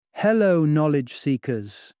Hello, knowledge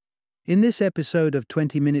seekers. In this episode of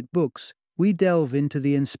 20-Minute Books, we delve into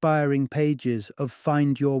the inspiring pages of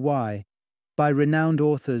Find Your Why by renowned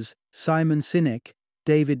authors Simon Sinek,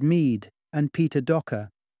 David Mead, and Peter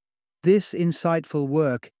Docker. This insightful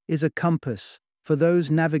work is a compass for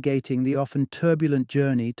those navigating the often turbulent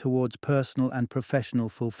journey towards personal and professional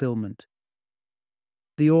fulfillment.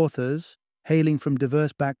 The authors, hailing from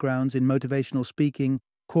diverse backgrounds in motivational speaking,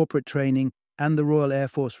 corporate training, and the Royal Air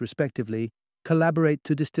Force respectively, collaborate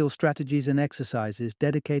to distill strategies and exercises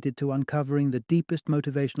dedicated to uncovering the deepest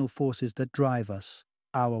motivational forces that drive us,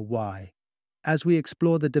 our why. As we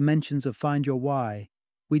explore the dimensions of Find Your Why,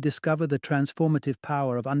 we discover the transformative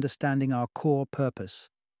power of understanding our core purpose,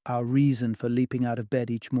 our reason for leaping out of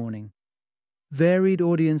bed each morning. Varied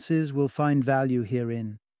audiences will find value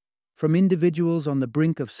herein, from individuals on the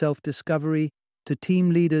brink of self-discovery to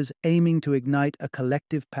team leaders aiming to ignite a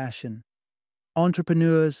collective passion.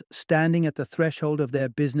 Entrepreneurs standing at the threshold of their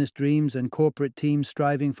business dreams and corporate teams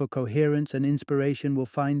striving for coherence and inspiration will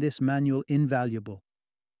find this manual invaluable.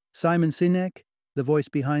 Simon Sinek, the voice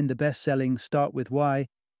behind the best-selling Start With Why,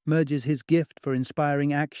 merges his gift for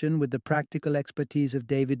inspiring action with the practical expertise of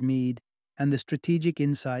David Mead and the strategic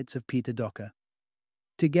insights of Peter Docker.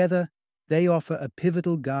 Together, they offer a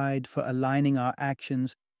pivotal guide for aligning our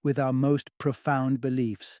actions with our most profound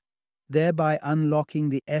beliefs, thereby unlocking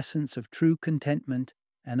the essence of true contentment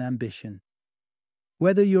and ambition.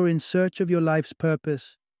 Whether you're in search of your life's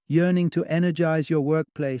purpose, yearning to energize your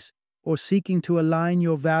workplace, or seeking to align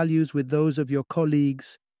your values with those of your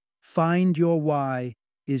colleagues, Find Your Why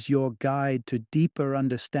is your guide to deeper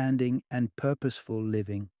understanding and purposeful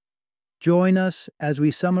living. Join us as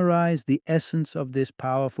we summarize the essence of this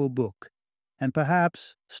powerful book, and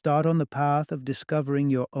perhaps start on the path of discovering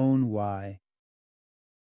your own why.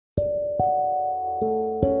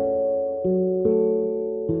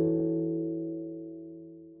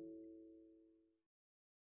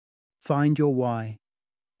 Find Your Why,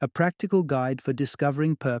 a practical guide for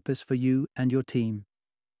discovering purpose for you and your team.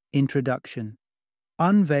 Introduction.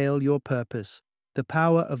 Unveil your purpose, the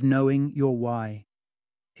power of knowing your why.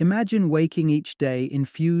 Imagine waking each day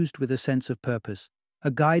infused with a sense of purpose,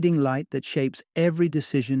 a guiding light that shapes every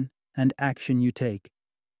decision and action you take.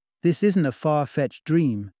 This isn't a far-fetched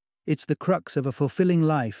dream. It's the crux of a fulfilling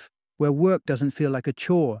life, where work doesn't feel like a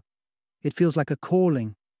chore. It feels like a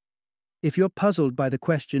calling. If you're puzzled by the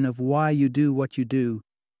question of why you do what you do,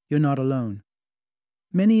 you're not alone.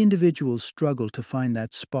 Many individuals struggle to find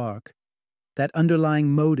that spark, that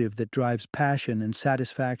underlying motive that drives passion and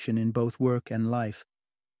satisfaction in both work and life.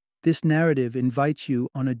 This narrative invites you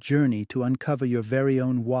on a journey to uncover your very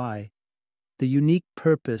own why, the unique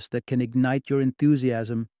purpose that can ignite your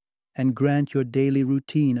enthusiasm and grant your daily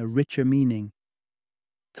routine a richer meaning.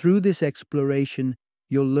 Through this exploration,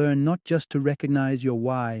 you'll learn not just to recognize your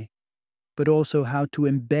why, but also how to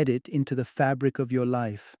embed it into the fabric of your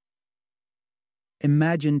life.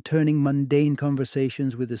 Imagine turning mundane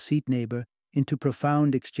conversations with a seat neighbor into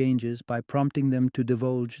profound exchanges by prompting them to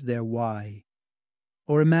divulge their why.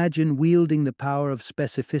 Or imagine wielding the power of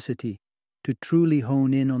specificity to truly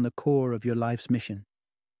hone in on the core of your life's mission.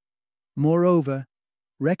 Moreover,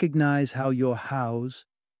 recognize how your hows,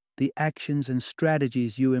 the actions and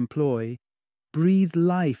strategies you employ, breathe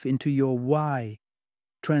life into your why,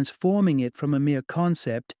 transforming it from a mere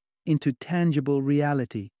concept into tangible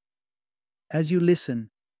reality. As you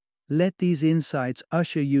listen, let these insights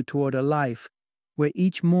usher you toward a life where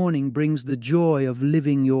each morning brings the joy of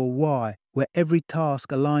living your why, where every task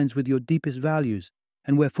aligns with your deepest values,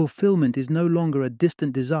 and where fulfillment is no longer a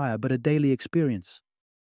distant desire but a daily experience.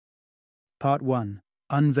 Part 1.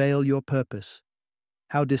 Unveil your purpose.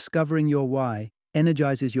 How discovering your why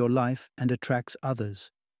energizes your life and attracts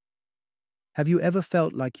others. Have you ever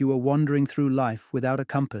felt like you were wandering through life without a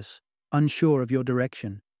compass, unsure of your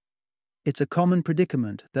direction? It's a common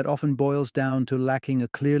predicament that often boils down to lacking a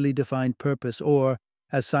clearly defined purpose or,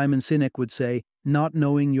 as Simon Sinek would say, not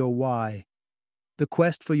knowing your why. The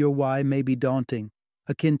quest for your why may be daunting,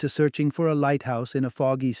 akin to searching for a lighthouse in a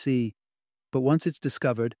foggy sea, but once it's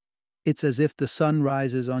discovered, it's as if the sun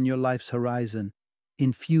rises on your life's horizon,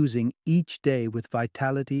 infusing each day with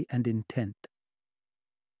vitality and intent.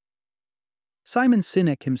 Simon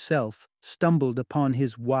Sinek himself stumbled upon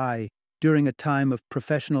his why during a time of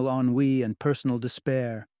professional ennui and personal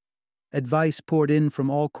despair. Advice poured in from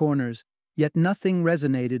all corners, yet nothing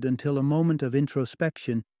resonated until a moment of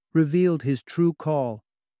introspection revealed his true call: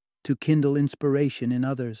 to kindle inspiration in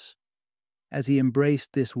others. As he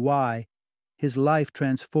embraced this why, his life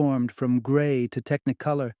transformed from gray to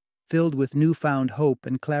technicolor, filled with newfound hope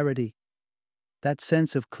and clarity. That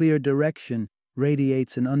sense of clear direction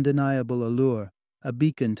radiates an undeniable allure, a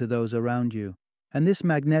beacon to those around you. And this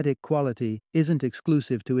magnetic quality isn't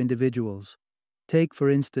exclusive to individuals. Take, for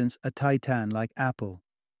instance, a titan like Apple.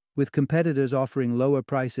 With competitors offering lower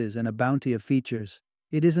prices and a bounty of features,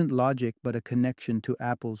 it isn't logic but a connection to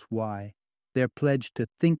Apple's why, their pledge to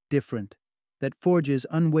think different, that forges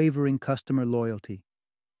unwavering customer loyalty.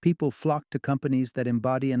 People flock to companies that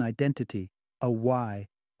embody an identity, a why,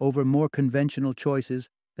 over more conventional choices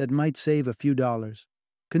that might save a few dollars.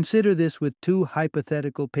 Consider this with two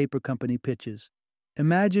hypothetical paper company pitches.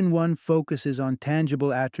 Imagine one focuses on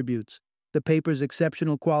tangible attributes, the paper's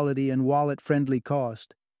exceptional quality and wallet-friendly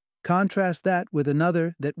cost. Contrast that with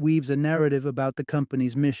another that weaves a narrative about the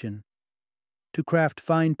company's mission: to craft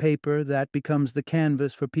fine paper that becomes the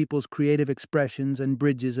canvas for people's creative expressions and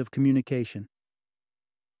bridges of communication.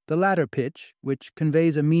 The latter pitch, which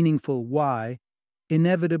conveys a meaningful why,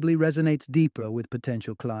 inevitably resonates deeper with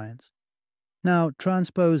potential clients. Now,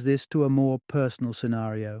 transpose this to a more personal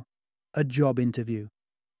scenario: a job interview.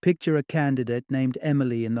 Picture a candidate named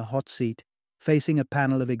Emily in the hot seat, facing a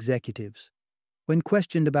panel of executives. When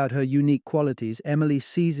questioned about her unique qualities, Emily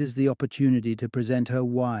seizes the opportunity to present her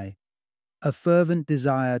why: a fervent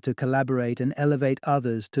desire to collaborate and elevate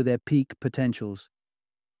others to their peak potentials.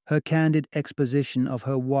 Her candid exposition of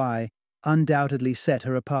her why undoubtedly set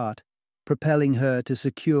her apart, propelling her to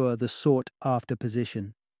secure the sought-after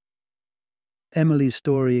position. Emily's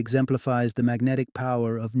story exemplifies the magnetic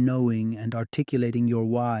power of knowing and articulating your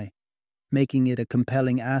why, making it a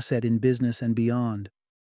compelling asset in business and beyond.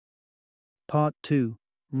 Part 2.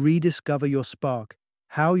 Rediscover your spark: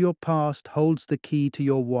 how your past holds the key to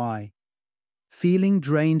your why. Feeling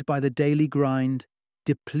drained by the daily grind,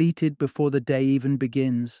 depleted before the day even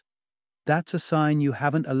begins? That's a sign you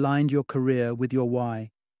haven't aligned your career with your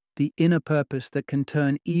why, the inner purpose that can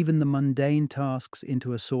turn even the mundane tasks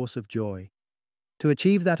into a source of joy. To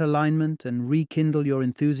achieve that alignment and rekindle your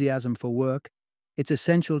enthusiasm for work, it's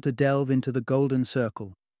essential to delve into the golden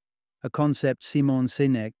circle, a concept Simon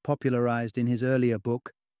Sinek popularized in his earlier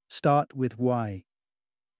book, Start with Why.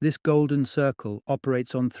 This golden circle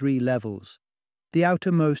operates on 3 levels. The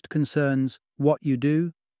outermost concerns what you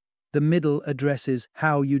do, the middle addresses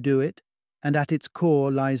how you do it, and at its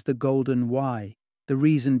core lies the golden why, the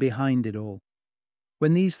reason behind it all.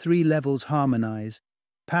 When these 3 levels harmonize,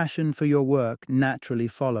 passion for your work naturally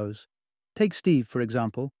follows. Take Steve, for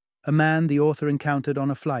example, a man the author encountered on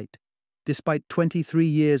a flight. Despite 23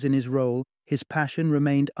 years in his role, his passion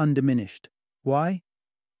remained undiminished. Why?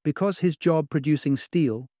 Because his job producing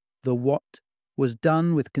steel, the what, was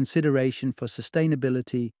done with consideration for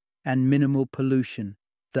sustainability and minimal pollution.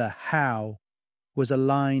 The how was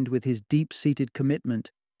aligned with his deep-seated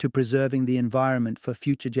commitment to preserving the environment for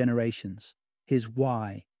future generations. His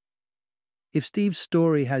why. If Steve's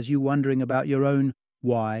story has you wondering about your own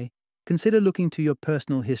why, consider looking to your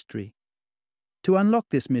personal history. To unlock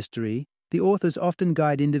this mystery, the authors often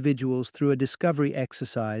guide individuals through a discovery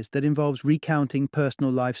exercise that involves recounting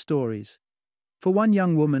personal life stories. For one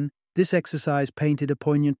young woman, this exercise painted a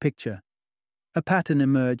poignant picture. A pattern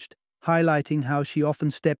emerged, highlighting how she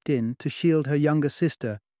often stepped in to shield her younger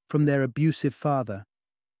sister from their abusive father.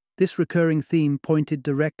 This recurring theme pointed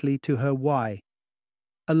directly to her why: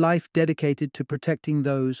 a life dedicated to protecting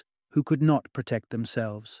those who could not protect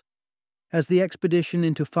themselves. As the expedition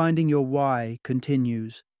into finding your why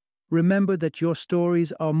continues, remember that your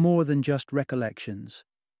stories are more than just recollections.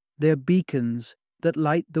 They're beacons that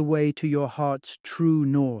light the way to your heart's true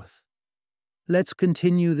north. Let's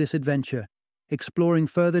continue this adventure, exploring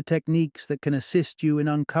further techniques that can assist you in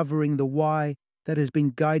uncovering the why that has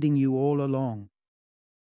been guiding you all along.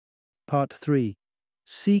 Part 3.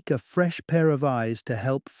 Seek a fresh pair of eyes to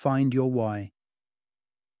help find your why.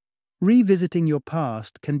 Revisiting your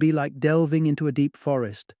past can be like delving into a deep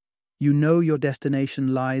forest. You know your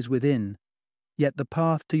destination lies within, yet the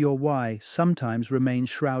path to your why sometimes remains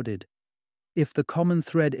shrouded. If the common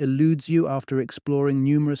thread eludes you after exploring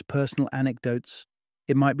numerous personal anecdotes,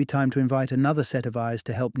 it might be time to invite another set of eyes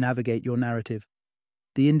to help navigate your narrative.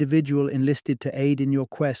 The individual enlisted to aid in your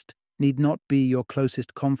quest need not be your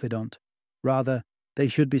closest confidant. Rather, they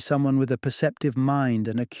should be someone with a perceptive mind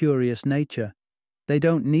and a curious nature. They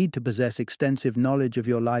don't need to possess extensive knowledge of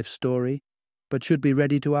your life story, but should be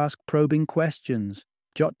ready to ask probing questions,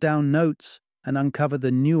 jot down notes, and uncover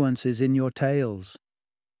the nuances in your tales.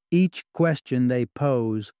 Each question they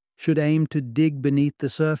pose should aim to dig beneath the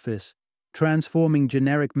surface, transforming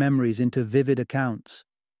generic memories into vivid accounts.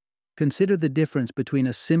 Consider the difference between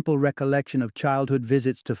a simple recollection of childhood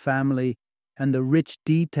visits to family and the rich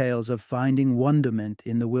details of finding wonderment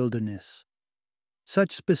in the wilderness.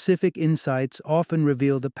 Such specific insights often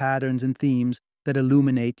reveal the patterns and themes that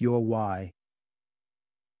illuminate your why.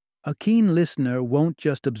 A keen listener won't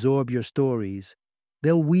just absorb your stories,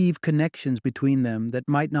 they'll weave connections between them that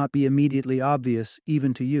might not be immediately obvious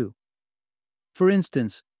even to you. For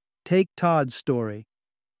instance, take Todd's story.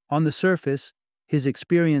 On the surface, his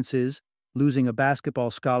experiences, losing a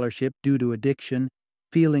basketball scholarship due to addiction,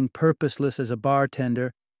 feeling purposeless as a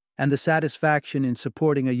bartender, and the satisfaction in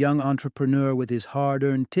supporting a young entrepreneur with his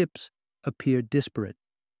hard-earned tips appeared disparate.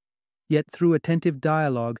 Yet through attentive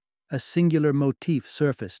dialogue, a singular motif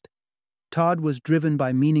surfaced. Todd was driven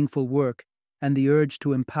by meaningful work and the urge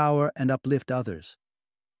to empower and uplift others.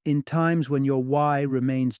 In times when your why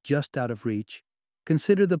remains just out of reach,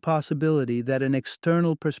 consider the possibility that an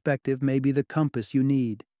external perspective may be the compass you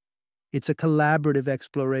need. It's a collaborative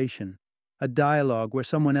exploration, a dialogue where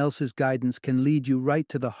someone else's guidance can lead you right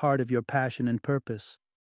to the heart of your passion and purpose.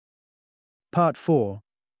 Part 4.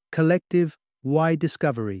 Collective Why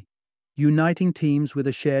Discovery. Uniting teams with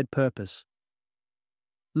a shared purpose.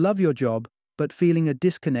 Love your job, but feeling a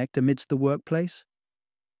disconnect amidst the workplace?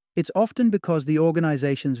 It's often because the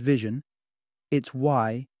organization's vision, its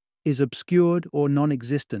why, is obscured or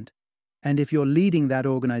non-existent, and if you're leading that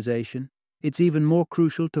organization, it's even more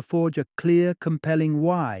crucial to forge a clear, compelling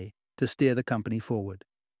why to steer the company forward.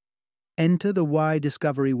 Enter the Why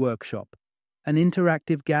Discovery Workshop, an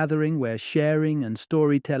interactive gathering where sharing and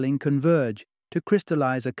storytelling converge to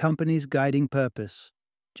crystallize a company's guiding purpose.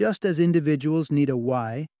 Just as individuals need a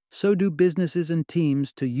why, so do businesses and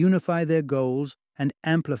teams to unify their goals and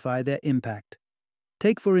amplify their impact.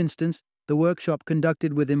 Take, for instance, the workshop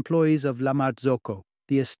conducted with employees of La Marzocco,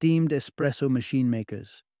 the esteemed espresso machine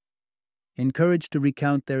makers. Encouraged to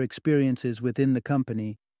recount their experiences within the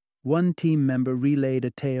company, one team member relayed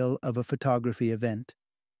a tale of a photography event.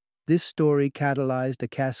 This story catalyzed a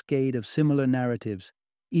cascade of similar narratives,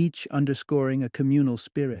 each underscoring a communal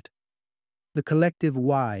spirit. The collective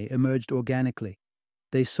why emerged organically.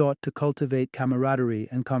 They sought to cultivate camaraderie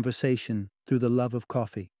and conversation through the love of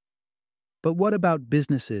coffee. But what about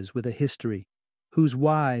businesses with a history, whose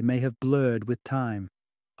why may have blurred with time?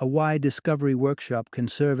 A why discovery workshop can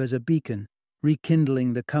serve as a beacon,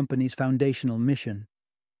 rekindling the company's foundational mission.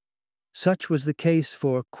 Such was the case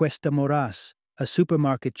for Cuesta Moras, a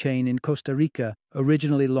supermarket chain in Costa Rica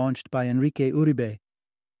originally launched by Enrique Uribe.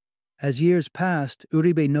 As years passed,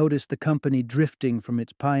 Uribe noticed the company drifting from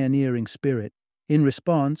its pioneering spirit. In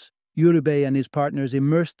response, Uribe and his partners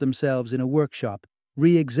immersed themselves in a workshop,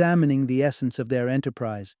 re-examining the essence of their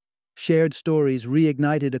enterprise. Shared stories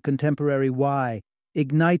reignited a contemporary why,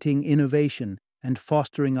 igniting innovation and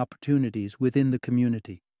fostering opportunities within the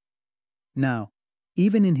community. Now,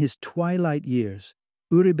 even in his twilight years,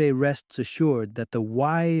 Uribe rests assured that the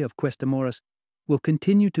why of Cuesta Moras will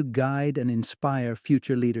continue to guide and inspire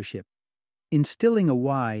future leadership. Instilling a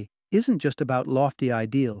why isn't just about lofty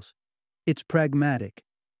ideals. It's pragmatic.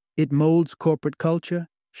 It molds corporate culture,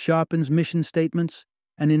 sharpens mission statements,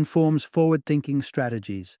 and informs forward-thinking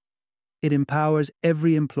strategies. It empowers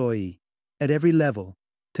every employee, at every level,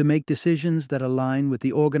 to make decisions that align with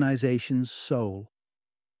the organization's soul.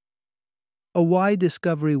 A why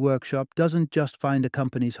discovery workshop doesn't just find a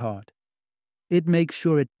company's heart. It makes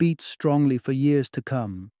sure it beats strongly for years to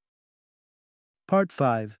come. Part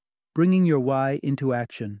 5. Bringing your why into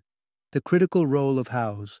action. The critical role of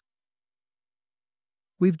hows.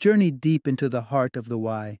 We've journeyed deep into the heart of the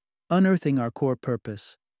why, unearthing our core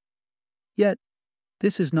purpose. Yet,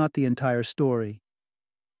 this is not the entire story.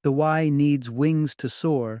 The why needs wings to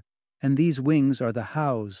soar, and these wings are the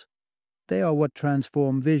hows. They are what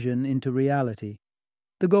transform vision into reality.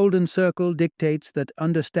 The Golden Circle dictates that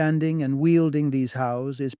understanding and wielding these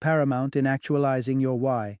hows is paramount in actualizing your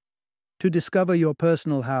why. To discover your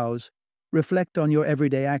personal hows, reflect on your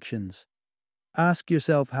everyday actions. Ask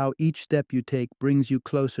yourself how each step you take brings you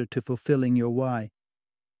closer to fulfilling your why.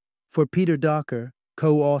 For Peter Docker,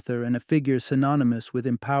 co-author and a figure synonymous with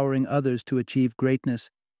empowering others to achieve greatness,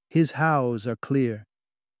 his hows are clear.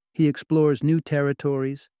 He explores new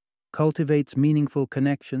territories, cultivates meaningful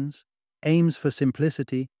connections, aims for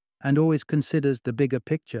simplicity, and always considers the bigger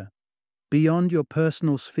picture. Beyond your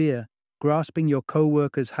personal sphere, grasping your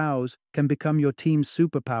co-workers' hows can become your team's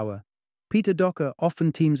superpower. Peter Docker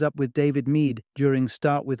often teams up with David Mead during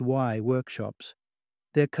Start With Why workshops.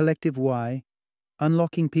 Their collective why,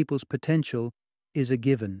 unlocking people's potential, is a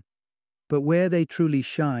given. But where they truly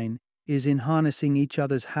shine is in harnessing each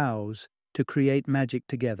other's hows to create magic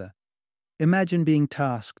together. Imagine being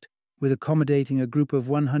tasked with accommodating a group of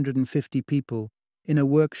 150 people in a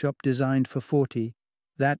workshop designed for 40,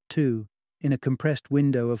 that too, in a compressed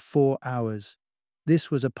window of 4 hours.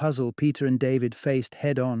 This was a puzzle Peter and David faced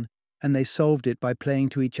head-on, and they solved it by playing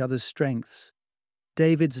to each other's strengths.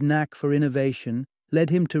 David's knack for innovation led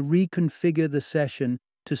him to reconfigure the session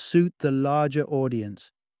to suit the larger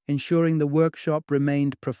audience, ensuring the workshop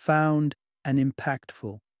remained profound and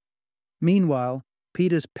impactful. Meanwhile,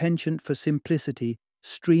 Peter's penchant for simplicity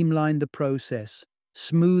streamlined the process,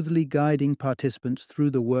 smoothly guiding participants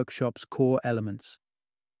through the workshop's core elements.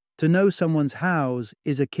 To know someone's hows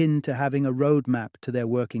is akin to having a roadmap to their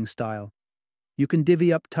working style. You can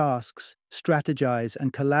divvy up tasks, strategize,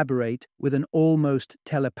 and collaborate with an almost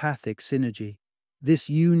telepathic synergy. This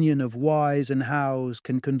union of whys and hows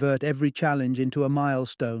can convert every challenge into a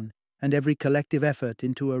milestone and every collective effort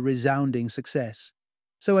into a resounding success.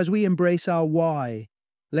 So as we embrace our why,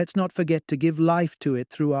 let's not forget to give life to it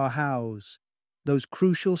through our hows, those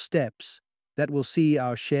crucial steps that will see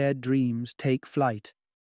our shared dreams take flight.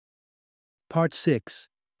 Part 6.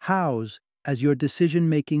 Hows as your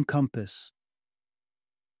decision-making compass.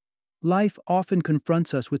 Life often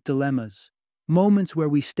confronts us with dilemmas, moments where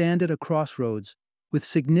we stand at a crossroads with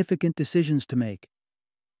significant decisions to make.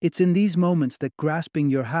 It's in these moments that grasping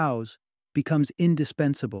your hows becomes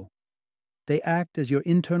indispensable. They act as your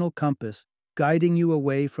internal compass, guiding you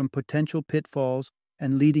away from potential pitfalls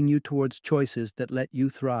and leading you towards choices that let you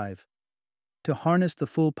thrive. To harness the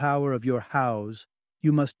full power of your hows,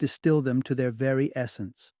 you must distill them to their very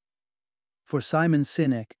essence. For Simon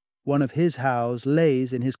Sinek, one of his hows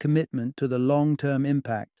lays in his commitment to the long-term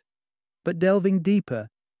impact. But delving deeper,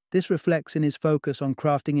 this reflects in his focus on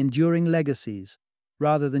crafting enduring legacies.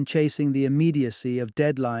 Rather than chasing the immediacy of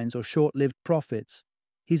deadlines or short-lived profits,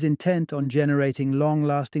 he's intent on generating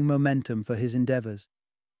long-lasting momentum for his endeavors.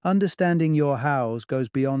 Understanding your hows goes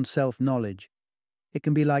beyond self-knowledge. It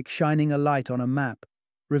can be like shining a light on a map,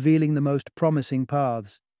 revealing the most promising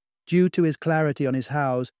paths. Due to his clarity on his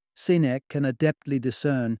hows, Sinek can adeptly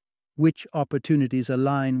discern which opportunities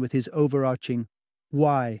align with his overarching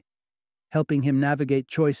why, helping him navigate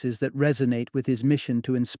choices that resonate with his mission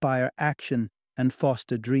to inspire action and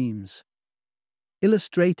foster dreams.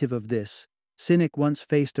 Illustrative of this, Sinek once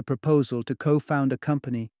faced a proposal to co-found a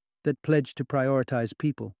company that pledged to prioritize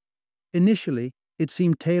people. Initially, it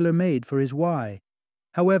seemed tailor-made for his why.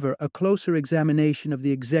 However, a closer examination of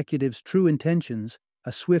the executive's true intentions,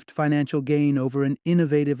 a swift financial gain over an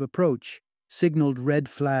innovative approach, signaled red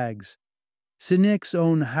flags. Sinek's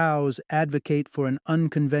own hows advocate for an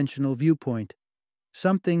unconventional viewpoint,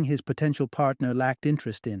 something his potential partner lacked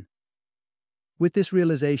interest in. With this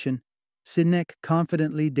realization, Sinek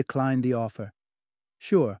confidently declined the offer.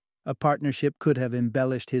 Sure, a partnership could have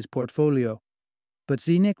embellished his portfolio, but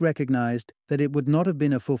Sinek recognized that it would not have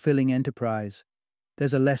been a fulfilling enterprise.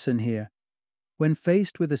 There's a lesson here. When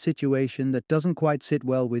faced with a situation that doesn't quite sit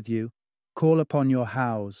well with you, call upon your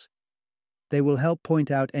hows. They will help point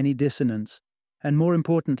out any dissonance, and more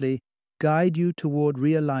importantly, guide you toward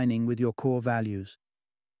realigning with your core values.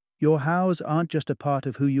 Your hows aren't just a part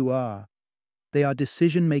of who you are. They are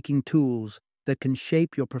decision-making tools that can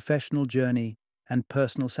shape your professional journey and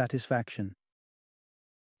personal satisfaction.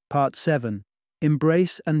 Part 7.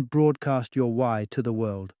 Embrace and broadcast your why to the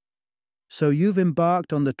world. So you've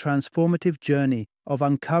embarked on the transformative journey of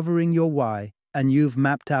uncovering your why, and you've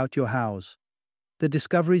mapped out your hows. The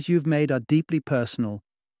discoveries you've made are deeply personal,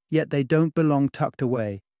 yet they don't belong tucked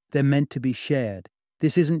away. They're meant to be shared.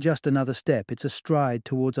 This isn't just another step, it's a stride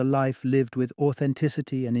towards a life lived with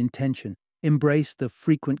authenticity and intention. Embrace the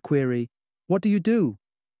frequent query, "What do you do?"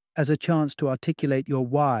 as a chance to articulate your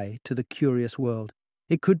why to the curious world.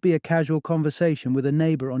 It could be a casual conversation with a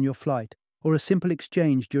neighbor on your flight, or a simple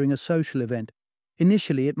exchange during a social event.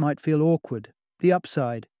 Initially, it might feel awkward. The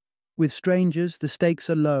upside: with strangers, the stakes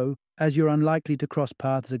are low, as you're unlikely to cross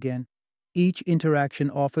paths again. Each interaction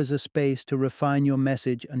offers a space to refine your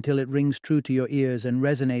message until it rings true to your ears and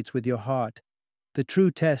resonates with your heart. The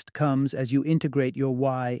true test comes as you integrate your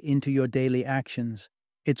why into your daily actions.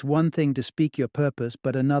 It's one thing to speak your purpose,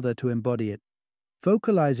 but another to embody it.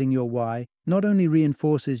 Vocalizing your why not only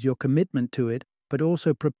reinforces your commitment to it, but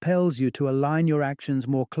also propels you to align your actions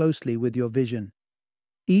more closely with your vision.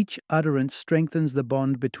 Each utterance strengthens the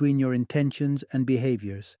bond between your intentions and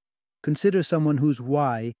behaviors. Consider someone whose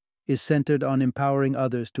why is centered on empowering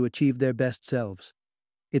others to achieve their best selves.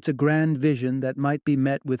 It's a grand vision that might be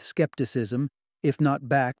met with skepticism if not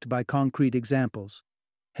backed by concrete examples.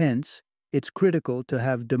 Hence, it's critical to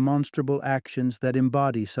have demonstrable actions that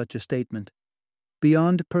embody such a statement.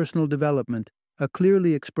 Beyond personal development, a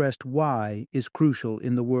clearly expressed why is crucial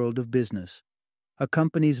in the world of business. A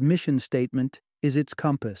company's mission statement is its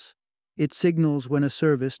compass. It signals when a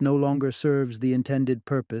service no longer serves the intended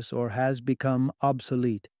purpose or has become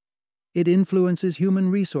obsolete. It influences human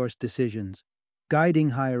resource decisions, guiding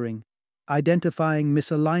hiring, identifying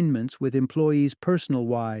misalignments with employees' personal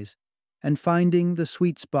whys, and finding the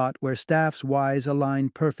sweet spot where staff's whys align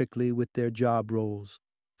perfectly with their job roles.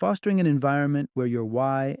 Fostering an environment where your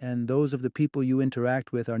why and those of the people you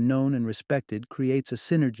interact with are known and respected creates a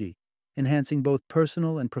synergy, enhancing both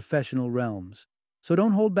personal and professional realms. So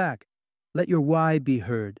don't hold back. Let your why be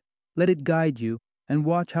heard. Let it guide you, and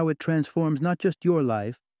watch how it transforms not just your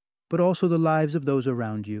life, but also the lives of those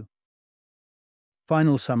around you.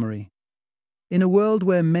 Final summary. In a world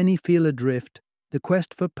where many feel adrift, the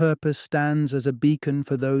quest for purpose stands as a beacon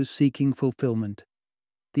for those seeking fulfillment.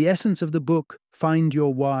 The essence of the book, Find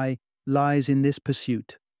Your Why, lies in this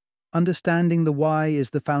pursuit. Understanding the why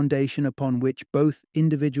is the foundation upon which both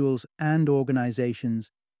individuals and organizations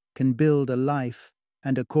can build a life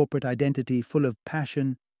and a corporate identity full of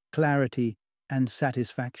passion, clarity, and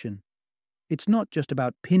satisfaction. It's not just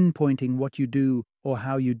about pinpointing what you do or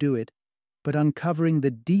how you do it, but uncovering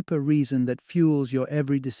the deeper reason that fuels your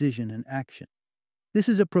every decision and action. This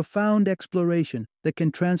is a profound exploration that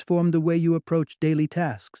can transform the way you approach daily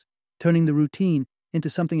tasks, turning the routine into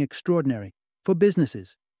something extraordinary. For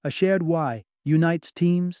businesses, a shared why unites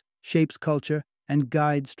teams, shapes culture, and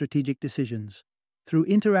guides strategic decisions. Through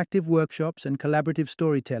interactive workshops and collaborative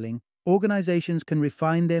storytelling, organizations can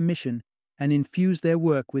refine their mission and infuse their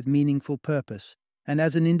work with meaningful purpose. And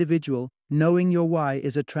as an individual, knowing your why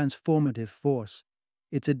is a transformative force.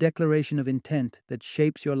 It's a declaration of intent that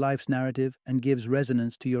shapes your life's narrative and gives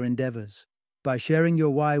resonance to your endeavors. By sharing your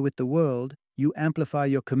why with the world, you amplify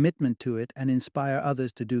your commitment to it and inspire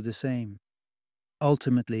others to do the same.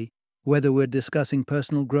 Ultimately, whether we're discussing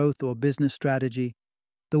personal growth or business strategy,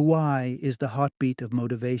 the why is the heartbeat of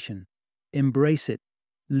motivation. Embrace it,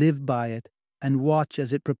 live by it, and watch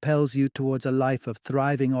as it propels you towards a life of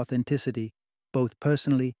thriving authenticity, both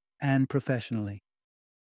personally and professionally.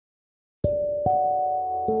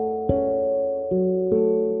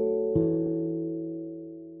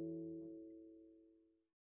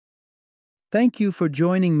 Thank you for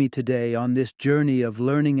joining me today on this journey of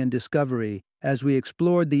learning and discovery as we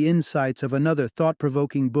explored the insights of another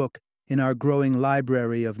thought-provoking book in our growing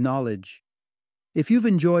library of knowledge. If you've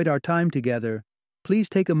enjoyed our time together, please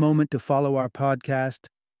take a moment to follow our podcast,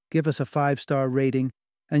 give us a 5-star rating,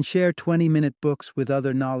 and share 20-minute books with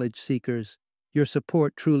other knowledge seekers. Your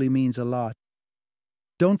support truly means a lot.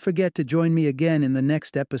 Don't forget to join me again in the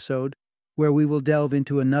next episode, where we will delve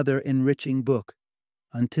into another enriching book.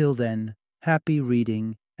 Until then, happy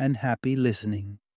reading and happy listening.